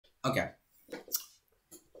Okay,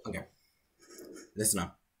 okay. Listen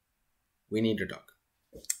up. We need to talk.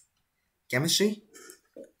 Chemistry?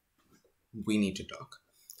 We need to talk.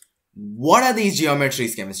 What are these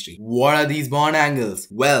geometries, chemistry? What are these bond angles?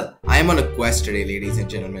 Well, I am on a quest today, ladies and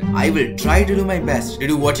gentlemen. I will try to do my best to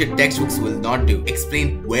do what your textbooks will not do.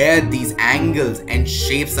 Explain where these angles and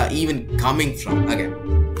shapes are even coming from. Okay.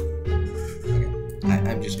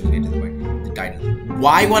 I'm just gonna get to the point. The title.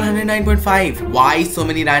 Why 109.5? Why so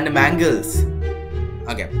many random angles?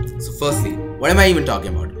 Okay, so firstly, what am I even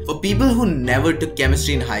talking about? For people who never took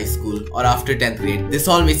chemistry in high school or after 10th grade, this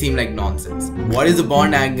all may seem like nonsense. What is a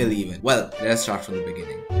bond angle even? Well, let us start from the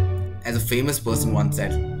beginning. As a famous person once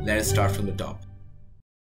said, let us start from the top.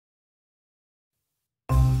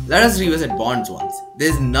 Let us revisit bonds once. There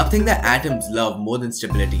is nothing that atoms love more than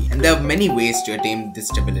stability, and there are many ways to attain this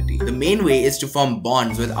stability. The main way is to form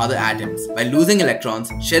bonds with other atoms by losing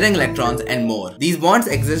electrons, sharing electrons, and more. These bonds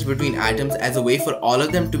exist between atoms as a way for all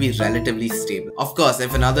of them to be relatively stable. Of course,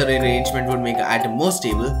 if another arrangement would make an atom more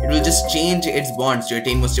stable, it will just change its bonds to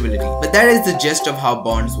attain more stability. But that is the gist of how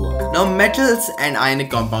bonds work. Now, metals and ionic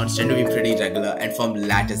compounds tend to be pretty regular and form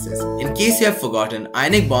lattices. In case you have forgotten,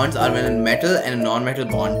 ionic bonds are when a metal and a non-metal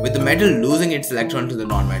bond with the metal losing its electron to the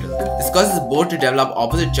non-metal. This causes both to develop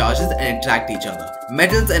opposite charges and attract each other.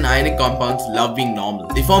 Metals and ionic compounds love being normal.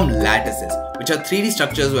 They form lattices, which are 3D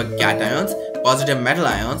structures where cations, positive metal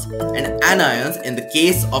ions, and anions in the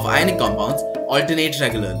case of ionic compounds alternate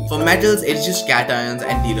regularly. For metals, it is just cations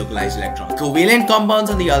and delocalized electrons. Covalent compounds,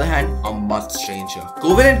 on the other hand, are much stranger.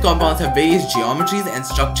 Covalent compounds have various geometries and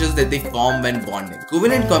structures that they form when bonding.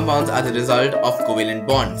 Covalent compounds are the result of covalent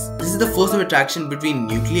bonds. This is the force of attraction between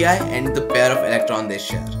nuclei and the pair of electrons they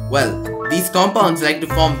share. Well, these compounds like to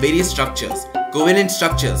form various structures, covalent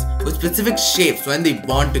structures, with specific shapes when they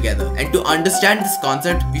bond together. And to understand this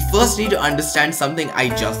concept, we first need to understand something I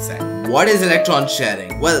just said. What is electron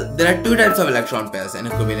sharing? Well, there are two types of electron pairs in a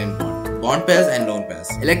covalent bond. Bond pairs and lone pairs.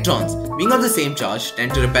 Electrons, being of the same charge,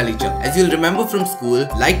 tend to repel each other. As you'll remember from school,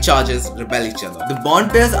 like charges repel each other. The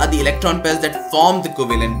bond pairs are the electron pairs that form the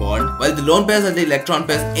covalent bond, while the lone pairs are the electron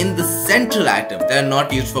pairs in the central atom that are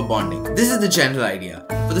not used for bonding. This is the general idea.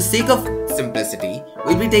 For the sake of simplicity,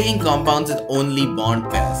 we'll be taking compounds with only bond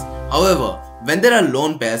pairs. However, when there are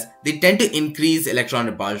lone pairs, they tend to increase electron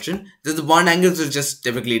repulsion, thus the bond angles will just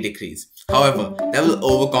typically decrease. However, that will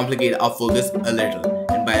overcomplicate our focus a little,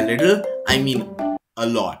 and by a little, I mean a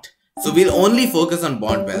lot. So we'll only focus on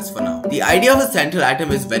bond pairs for now. The idea of a central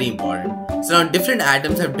atom is very important. So now different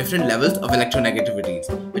atoms have different levels of electronegativities,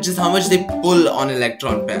 which is how much they pull on an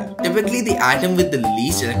electron pair. Typically, the atom with the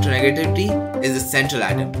least electronegativity is the central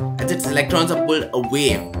atom, as its electrons are pulled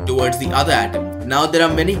away towards the other atom. Now there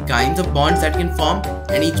are many kinds of bonds that can form,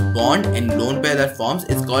 and each bond and lone pair that forms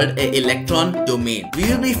is called an electron domain. We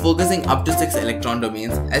will be focusing up to 6 electron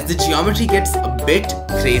domains, as the geometry gets a bit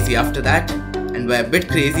crazy after that. And by a bit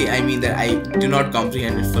crazy, I mean that I do not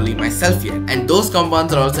comprehend it fully myself yet. And those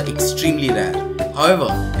compounds are also extremely rare. However,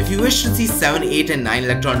 if you wish to see 7, 8 and 9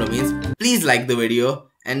 electron domains, please like the video.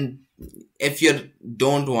 And if you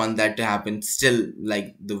don't want that to happen, still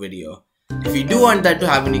like the video. If you do want that to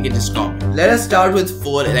happen, you can just comment. Let us start with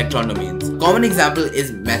 4 electron domains. Common example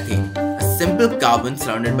is methane, a simple carbon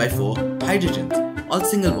surrounded by 4 hydrogens, all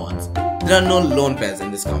single bonds. There are no lone pairs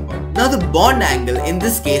in this compound. Now the bond angle in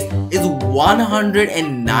this case is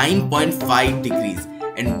 109.5 degrees.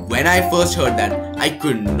 And when I first heard that, I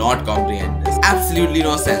could not comprehend this. Absolutely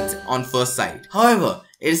no sense on first sight. However,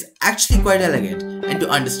 it is actually quite elegant, and to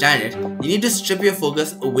understand it, you need to strip your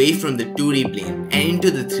focus away from the 2D plane and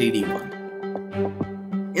into the 3D one.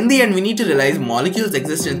 In the end, we need to realize molecules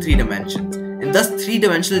exist in 3 dimensions, and thus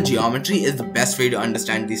 3-dimensional geometry is the best way to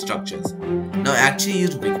understand these structures. Now I actually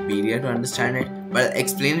used Wikipedia to understand it, but I'll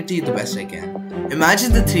explain it to you the best I can.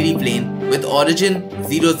 Imagine the 3D plane with origin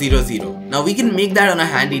 0, 0, 0. Now we can make that on a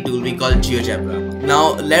handy tool we call GeoGebra.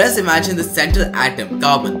 Now let us imagine the central atom,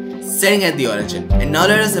 carbon, sitting at the origin. And now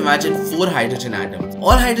let us imagine 4 hydrogen atoms.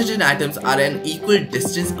 All hydrogen atoms are an equal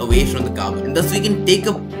distance away from the carbon, and thus we can take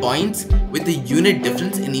up points with a unit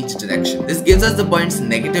difference in each direction. This gives us the points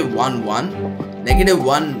 -1, 1, -1,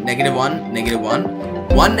 -1, -1,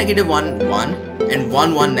 1, -1, 1, and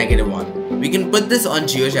 1, 1, -1. We can put this on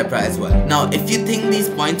GeoGebra as well. Now, if you think these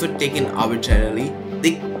points were taken arbitrarily,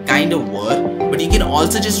 they kind of were, but you can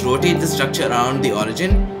also just rotate the structure around the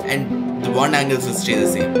origin and the bond angles will stay the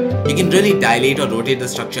same. You can really dilate or rotate the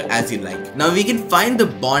structure as you like. Now we can find the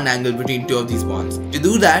bond angle between 2 of these bonds. To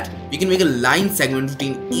do that, we can make a line segment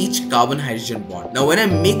between each carbon-hydrogen bond. Now when I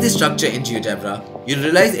make this structure in GeoGebra, you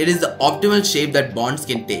realize it is the optimal shape that bonds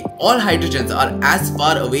can take. All hydrogens are as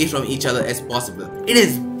far away from each other as possible. It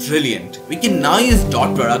is brilliant. We can now use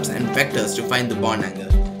dot products and vectors to find the bond angle.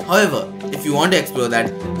 However, if you want to explore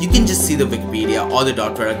that, you can just see the Wikipedia or the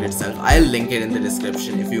dot product itself. I'll link it in the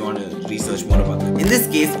description if you want to research more about that. In this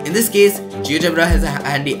case, GeoGebra has a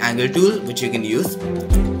handy angle tool which you can use.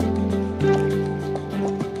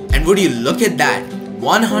 And would you look at that,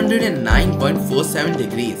 109.47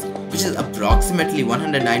 degrees, which is approximately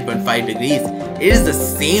 109.5 degrees. It is the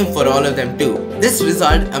same for all of them too. This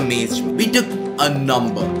result amazed me. We took a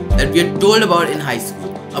number that we are told about in high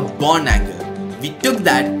school, a bond angle. We took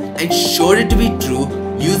that and showed it to be true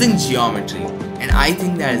using geometry, and I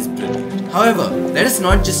think that is brilliant. However, let us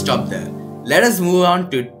not just stop there. Let us move on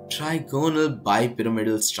to trigonal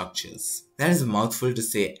bipyramidal structures. That is a mouthful to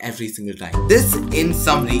say every single time. This, in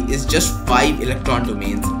summary, is just 5 electron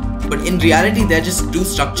domains, but in reality they are just 2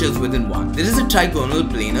 structures within one. There is a trigonal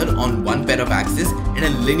planar on one pair of axes and a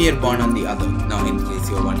linear bond on the other. Now, in case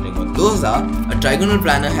you are wondering what those are, a trigonal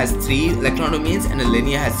planar has 3 electron domains and a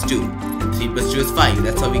linear has 2. And 3 plus 2 is 5.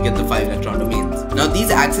 That's how we get the 5 electron domains. Now, these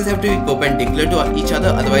axes have to be perpendicular to each other,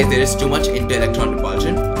 otherwise there is too much inter-electron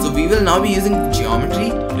repulsion. So we will now be using geometry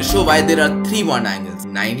to show why there are 3 bond angles: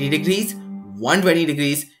 90 degrees, 120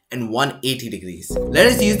 degrees, and 180 degrees. Let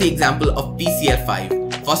us use the example of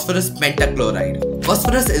PCl5, phosphorus pentachloride.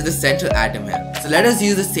 Phosphorus is the central atom here. So let us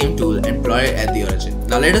use the same tool and plot it at the origin.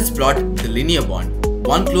 Now let us plot the linear bond.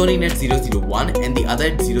 One chlorine at 0,0,1 and the other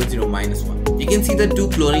at 0,0,-1. You can see the 2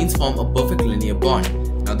 chlorines form a perfect linear bond.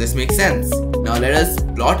 Now this makes sense. Now let us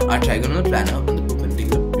plot our trigonal planar on the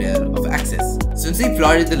perpendicular pair of axes. Since we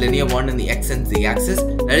plotted the linear bond on the x and z axis,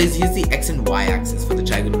 let us use the x and y axis for the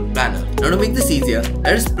trigonal planar. Now to make this easier,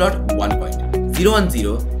 let us plot one point, 0, 1,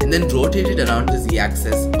 0, and then rotate it around the z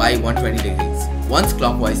axis by 120 degrees. Once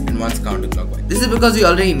clockwise and once counterclockwise. This is because we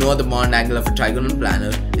already know the bond angle of a trigonal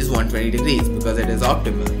planar is 120 degrees because it is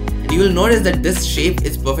optimal. And you will notice that this shape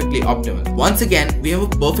is perfectly optimal. Once again, we have a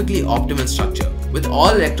perfectly optimal structure with all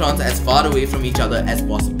electrons as far away from each other as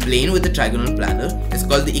possible. Plane with the trigonal planar is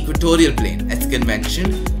called the equatorial plane. As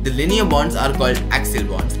convention, the linear bonds are called axial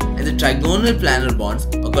bonds and the trigonal planar bonds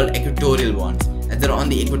are called equatorial bonds, as they're on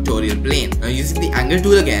the equatorial plane. Now using the angle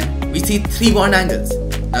tool again, we see 3 bond angles.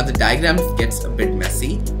 Now the diagram gets a bit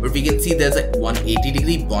messy, but we can see there's a 180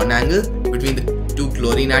 degree bond angle between the 2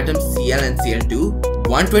 chlorine atoms Cl and Cl2,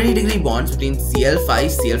 120 degree bonds between Cl5,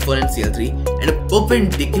 Cl4 and Cl3, and a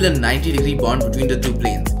perpendicular 90 degree bond between the 2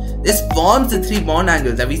 planes. This forms the 3 bond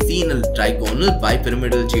angles that we see in a trigonal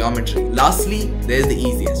bipyramidal geometry. Lastly, there is the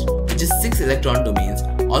easiest, which is 6 electron domains,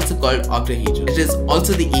 also called octahedral. It is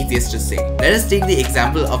also the easiest to say. Let us take the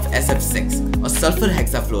example of SF6 or sulfur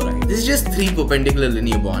hexafluoride. This is just 3 perpendicular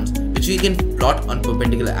linear bonds which we can plot on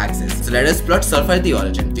perpendicular axes. So let us plot sulfur at the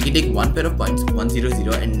origin. We can take one pair of points 1, 0,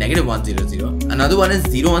 0 and negative 1, 0, 0. Another one is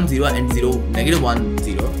 0, 1, 0 and 0, negative 1,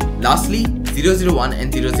 0. Lastly, 0, 0, 1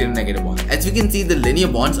 and 0, 0, negative 1. As we can see, the linear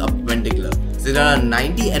bonds are perpendicular. So there are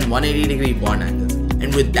 90 and 180 degree bond angles.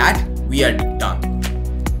 And with that, we are done.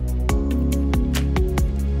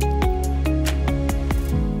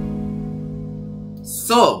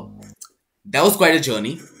 So, that was quite a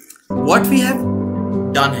journey. What we have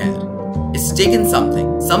done here is taken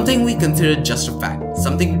something we consider just a fact,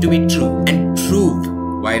 something to be true, and proved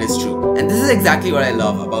why it is true. And this is exactly what I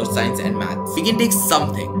love about science and math. We can take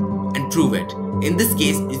something and prove it. In this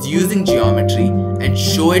case, it's using geometry and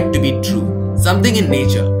show it to be true. Something in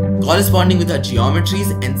nature, corresponding with our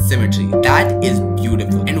geometries and symmetry. That is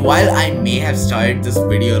beautiful. And while I may have started this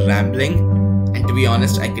video rambling, and to be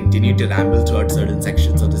honest, I continue to ramble throughout certain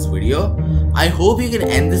sections of this video, I hope you can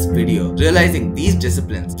end this video realizing these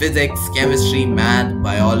disciplines, physics, chemistry, math,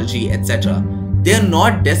 biology, etc. They are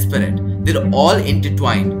not disparate. They're all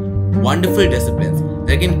intertwined, wonderful disciplines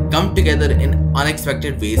that can come together in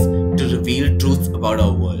unexpected ways to reveal truths about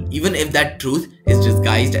our world, even if that truth is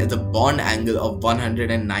disguised as a bond angle of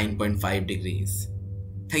 109.5 degrees.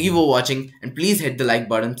 Thank you for watching, and please hit the like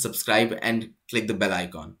button, subscribe and click the bell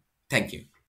icon. Thank you.